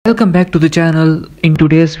Welcome back to the channel. In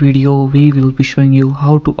today's video, we will be showing you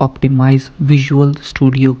how to optimize Visual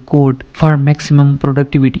Studio Code for maximum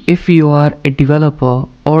productivity. If you are a developer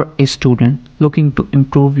or a student looking to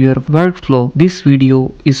improve your workflow, this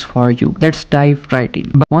video is for you. Let's dive right in.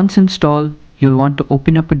 But once installed, you'll want to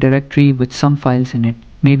open up a directory with some files in it.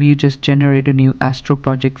 Maybe you just generate a new Astro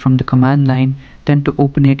project from the command line. Then to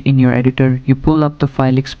open it in your editor, you pull up the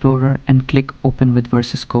file explorer and click open with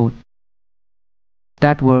Vscode.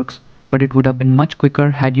 That works, but it would have been much quicker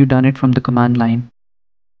had you done it from the command line.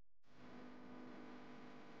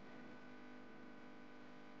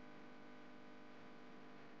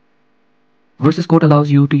 Vscode allows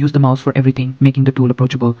you to use the mouse for everything, making the tool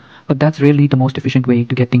approachable, but that's really the most efficient way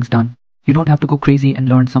to get things done. You don't have to go crazy and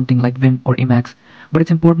learn something like Vim or Emacs, but it's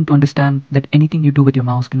important to understand that anything you do with your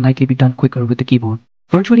mouse can likely be done quicker with the keyboard.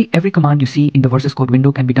 Virtually every command you see in the Vscode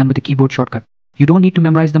window can be done with a keyboard shortcut. You don't need to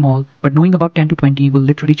memorize them all, but knowing about 10 to 20 will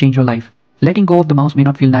literally change your life. Letting go of the mouse may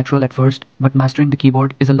not feel natural at first, but mastering the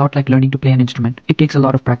keyboard is a lot like learning to play an instrument. It takes a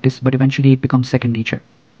lot of practice, but eventually it becomes second nature.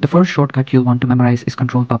 The first shortcut you'll want to memorize is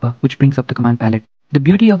Control-Papa, which brings up the command palette. The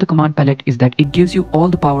beauty of the command palette is that it gives you all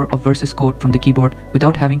the power of Vscode from the keyboard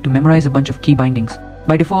without having to memorize a bunch of key bindings.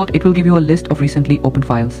 By default, it will give you a list of recently opened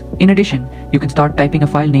files. In addition, you can start typing a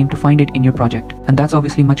file name to find it in your project. And that's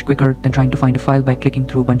obviously much quicker than trying to find a file by clicking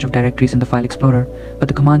through a bunch of directories in the file explorer, but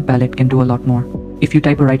the command palette can do a lot more. If you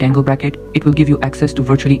type a right angle bracket, it will give you access to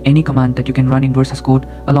virtually any command that you can run in Vscode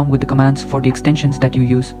along with the commands for the extensions that you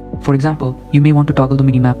use. For example, you may want to toggle the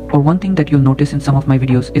minimap, or one thing that you'll notice in some of my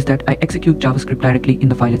videos is that I execute JavaScript directly in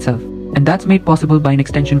the file itself. And that's made possible by an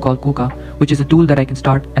extension called Coca, which is a tool that I can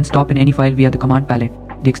start and stop in any file via the command palette.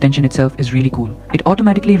 The extension itself is really cool. It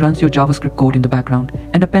automatically runs your JavaScript code in the background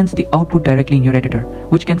and appends the output directly in your editor,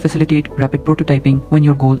 which can facilitate rapid prototyping when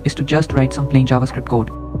your goal is to just write some plain JavaScript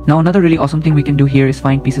code. Now another really awesome thing we can do here is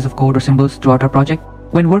find pieces of code or symbols throughout our project.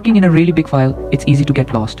 When working in a really big file, it's easy to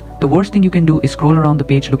get lost. The worst thing you can do is scroll around the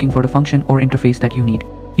page looking for the function or interface that you need.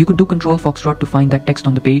 You could do Control Foxtrot to find that text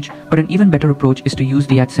on the page, but an even better approach is to use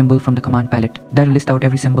the @ symbol from the command palette. That'll list out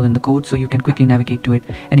every symbol in the code so you can quickly navigate to it,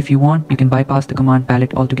 and if you want, you can bypass the command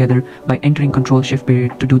palette altogether by entering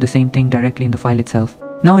Ctrl-Shift- to do the same thing directly in the file itself.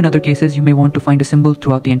 Now in other cases, you may want to find a symbol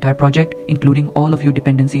throughout the entire project, including all of your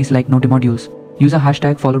dependencies like node modules. Use a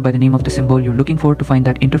hashtag followed by the name of the symbol you're looking for to find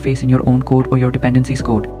that interface in your own code or your dependencies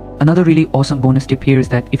code. Another really awesome bonus tip here is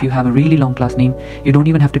that if you have a really long class name, you don't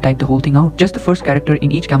even have to type the whole thing out, just the first character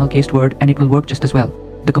in each camel-cased word and it will work just as well.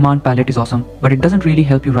 The command palette is awesome, but it doesn't really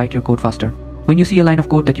help you write your code faster. When you see a line of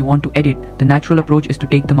code that you want to edit, the natural approach is to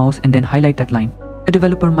take the mouse and then highlight that line. A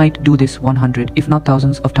developer might do this 100, if not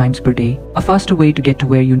thousands of times per day. A faster way to get to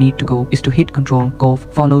where you need to go is to hit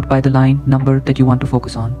Ctrl-Alt followed by the line number that you want to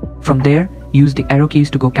focus on. From there, use the arrow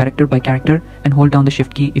keys to go character by character and hold down the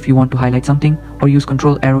Shift key if you want to highlight something, or use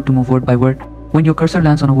Ctrl arrow to move word by word. When your cursor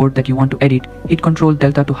lands on a word that you want to edit, hit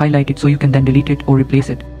Ctrl-Delta to highlight it so you can then delete it or replace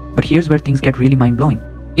it. But here's where things get really mind-blowing.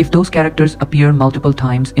 If those characters appear multiple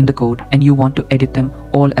times in the code and you want to edit them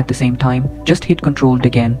all at the same time, just hit Ctrl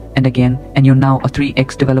again and again, and you're now a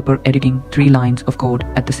 3x developer editing 3 lines of code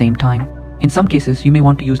at the same time. In some cases, you may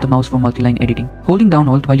want to use the mouse for multi-line editing. Holding down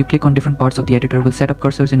Alt while you click on different parts of the editor will set up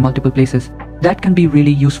cursors in multiple places. That can be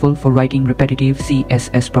really useful for writing repetitive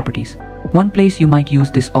CSS properties. One place you might use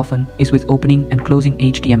this often is with opening and closing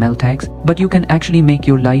HTML tags, but you can actually make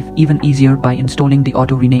your life even easier by installing the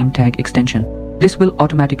auto rename tag extension. This will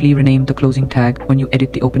automatically rename the closing tag when you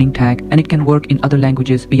edit the opening tag, and it can work in other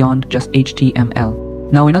languages beyond just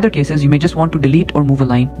HTML. Now in other cases, you may just want to delete or move a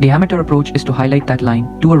line. The amateur approach is to highlight that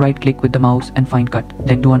line, do a right click with the mouse and find cut,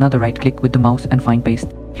 then do another right click with the mouse and find paste.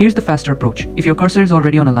 Here's the faster approach. If your cursor is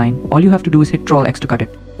already on a line, all you have to do is hit Ctrl-X to cut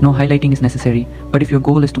it. No highlighting is necessary, but if your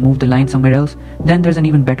goal is to move the line somewhere else, then there's an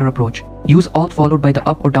even better approach. Use Alt followed by the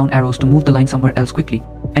up or down arrows to move the line somewhere else quickly.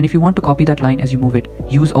 And if you want to copy that line as you move it,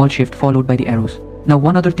 use Alt-Shift followed by the arrows. Now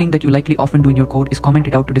one other thing that you likely often do in your code is comment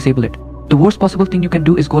it out to disable it. The worst possible thing you can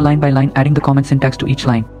do is go line by line adding the comment syntax to each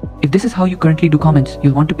line. If this is how you currently do comments,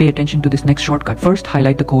 you'll want to pay attention to this next shortcut. First,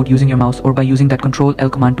 highlight the code using your mouse or by using that Ctrl-L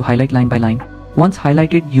command to highlight line by line. Once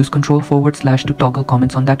highlighted, use Ctrl// to toggle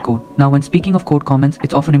comments on that code. Now when speaking of code comments,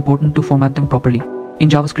 it's often important to format them properly. In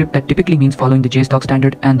JavaScript, that typically means following the JSDoc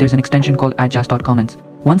standard, and there's an extension called add_comments.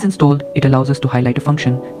 Once installed, it allows us to highlight a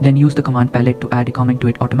function, then use the command palette to add a comment to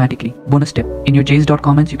it automatically. Bonus tip, in your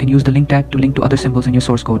JS.comments, you can use the link tag to link to other symbols in your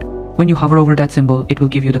source code. When you hover over that symbol, it will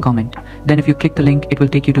give you the comment. Then if you click the link, it will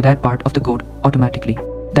take you to that part of the code automatically.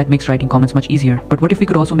 That makes writing comments much easier, but what if we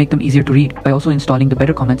could also make them easier to read by also installing the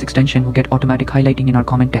Better Comments extension to get automatic highlighting in our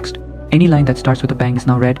comment text. Any line that starts with a bang is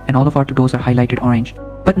now red, and all of our to-dos are highlighted orange.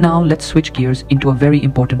 But now let's switch gears into a very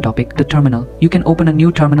important topic, the terminal. You can open a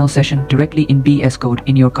new terminal session directly in Vscode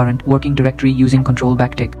in your current working directory using Control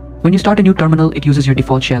backtick. When you start a new terminal, it uses your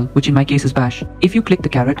default shell, which in my case is bash. If you click the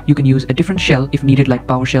caret, you can use a different shell if needed, like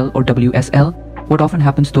PowerShell or WSL. What often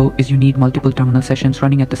happens though is you need multiple terminal sessions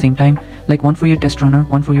running at the same time, like one for your test runner,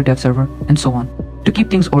 one for your dev server, and so on. To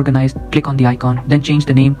keep things organized, click on the icon, then change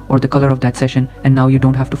the name or the color of that session, and now you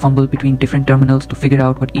don't have to fumble between different terminals to figure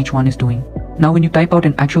out what each one is doing. Now when you type out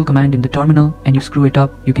an actual command in the terminal and you screw it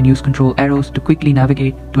up, you can use control arrows to quickly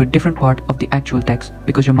navigate to a different part of the actual text,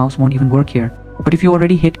 because your mouse won't even work here. But if you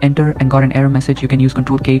already hit enter and got an error message, you can use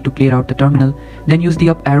Ctrl K to clear out the terminal, then use the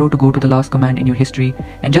up arrow to go to the last command in your history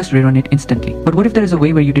and just rerun it instantly. But what if there is a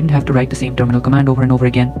way where you didn't have to write the same terminal command over and over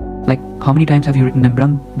again? Like, how many times have you written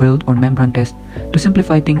memrun build or memrun test? To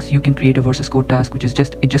simplify things, you can create a Vscode task, which is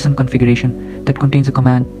just a JSON configuration that contains a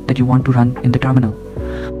command that you want to run in the terminal.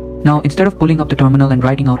 Now, instead of pulling up the terminal and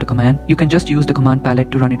writing out a command, you can just use the command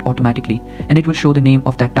palette to run it automatically, and it will show the name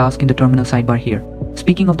of that task in the terminal sidebar here.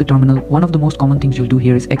 Speaking of the terminal, one of the most common things you'll do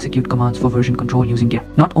here is execute commands for version control using Git.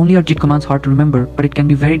 Not only are Git commands hard to remember, but it can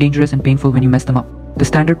be very dangerous and painful when you mess them up. The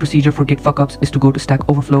standard procedure for Git fuckups is to go to Stack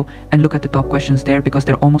Overflow and look at the top questions there, because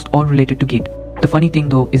they're almost all related to Git. The funny thing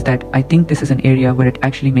though is that I think this is an area where it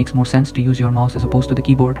actually makes more sense to use your mouse as opposed to the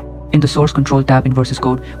keyboard. In the source control tab in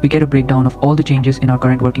Vscode, we get a breakdown of all the changes in our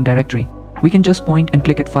current working directory. We can just point and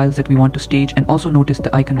click at files that we want to stage, and also notice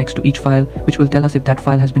the icon next to each file, which will tell us if that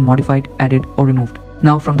file has been modified, added, or removed.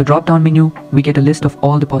 Now from the drop-down menu, we get a list of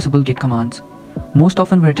all the possible Git commands. Most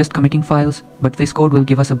often we're just committing files, but Vscode will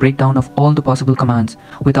give us a breakdown of all the possible commands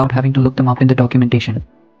without having to look them up in the documentation.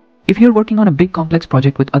 If you're working on a big complex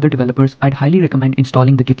project with other developers, I'd highly recommend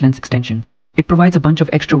installing the GitLens extension. It provides a bunch of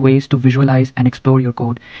extra ways to visualize and explore your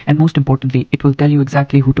code, and most importantly, it will tell you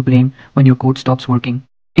exactly who to blame when your code stops working.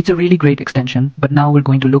 It's a really great extension, but now we're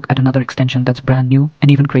going to look at another extension that's brand new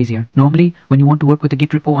and even crazier. Normally, when you want to work with a Git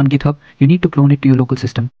repo on GitHub, you need to clone it to your local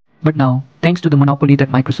system. But now, thanks to the monopoly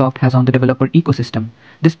that Microsoft has on the developer ecosystem,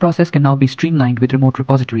 this process can now be streamlined with remote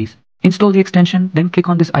repositories. Install the extension, then click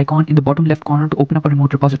on this icon in the bottom left corner to open up a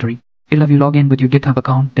remote repository. It'll have you log in with your GitHub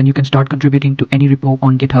account, then you can start contributing to any repo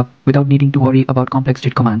on GitHub without needing to worry about complex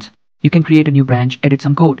Git commands. You can create a new branch, edit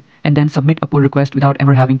some code, and then submit a pull request without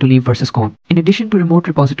ever having to leave Vscode. In addition to remote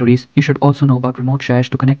repositories, you should also know about remote shares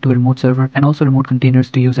to connect to a remote server, and also remote containers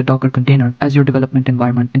to use a Docker container as your development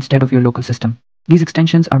environment instead of your local system. These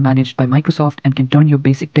extensions are managed by Microsoft and can turn your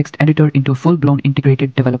basic text editor into a full-blown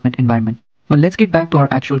integrated development environment. Well, let's get back to our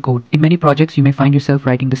actual code. In many projects, you may find yourself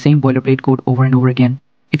writing the same boilerplate code over and over again.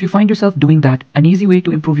 If you find yourself doing that, an easy way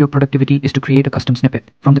to improve your productivity is to create a custom snippet.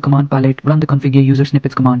 From the command palette, run the configure user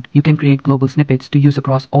snippets command. You can create global snippets to use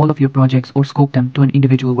across all of your projects or scope them to an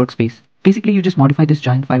individual workspace. Basically, you just modify this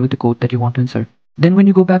giant file with the code that you want to insert. Then when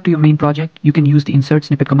you go back to your main project, you can use the insert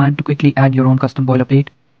snippet command to quickly add your own custom boilerplate.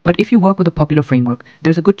 But if you work with a popular framework,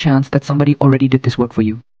 there's a good chance that somebody already did this work for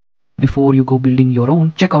you. Before you go building your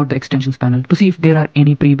own, check out the extensions panel to see if there are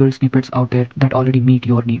any pre-built snippets out there that already meet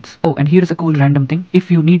your needs. Oh, and here's a cool random thing. If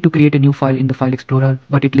you need to create a new file in the file explorer,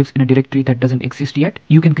 but it lives in a directory that doesn't exist yet,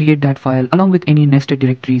 you can create that file along with any nested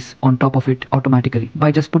directories on top of it automatically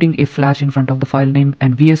by just putting a flash in front of the file name,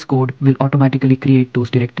 and Vscode will automatically create those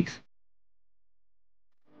directories.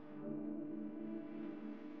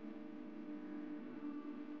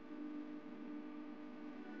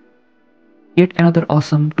 Yet another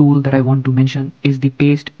awesome tool that I want to mention is the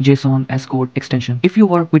paste JSON as code extension. If you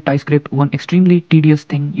work with TypeScript, one extremely tedious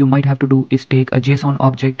thing you might have to do is take a JSON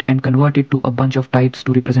object and convert it to a bunch of types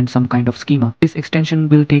to represent some kind of schema. This extension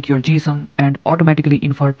will take your JSON and automatically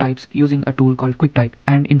infer types using a tool called QuickType,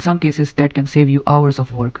 and in some cases that can save you hours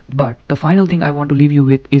of work. But the final thing I want to leave you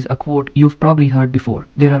with is a quote you've probably heard before.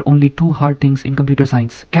 There are only two hard things in computer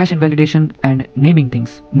science: cache invalidation and naming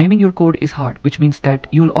things. Naming your code is hard, which means that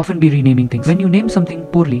you'll often be renaming things. When you name something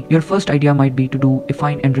poorly, your first idea might be to do a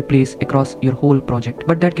find and replace across your whole project,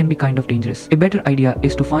 but that can be kind of dangerous. A better idea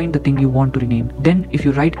is to find the thing you want to rename. Then if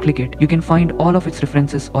you right click it, you can find all of its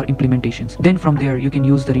references or implementations. Then from there you can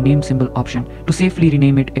use the rename symbol option to safely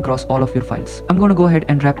rename it across all of your files. I'm gonna go ahead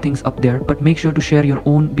and wrap things up there, but make sure to share your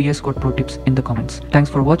own VS Code pro tips in the comments. Thanks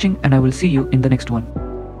for watching, and I will see you in the next one.